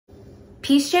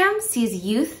PeaceJam sees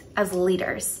youth as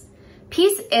leaders.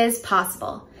 Peace is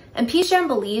possible, and PeaceJam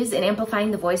believes in amplifying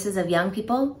the voices of young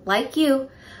people like you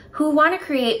who want to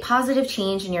create positive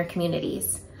change in your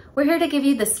communities. We're here to give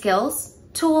you the skills,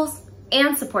 tools,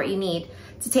 and support you need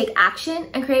to take action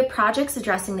and create projects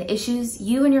addressing the issues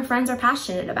you and your friends are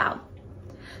passionate about.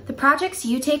 The projects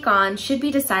you take on should be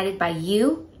decided by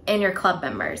you and your club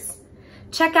members.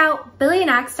 Check out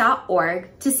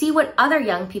billionacts.org to see what other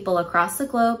young people across the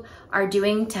globe are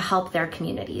doing to help their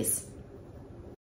communities.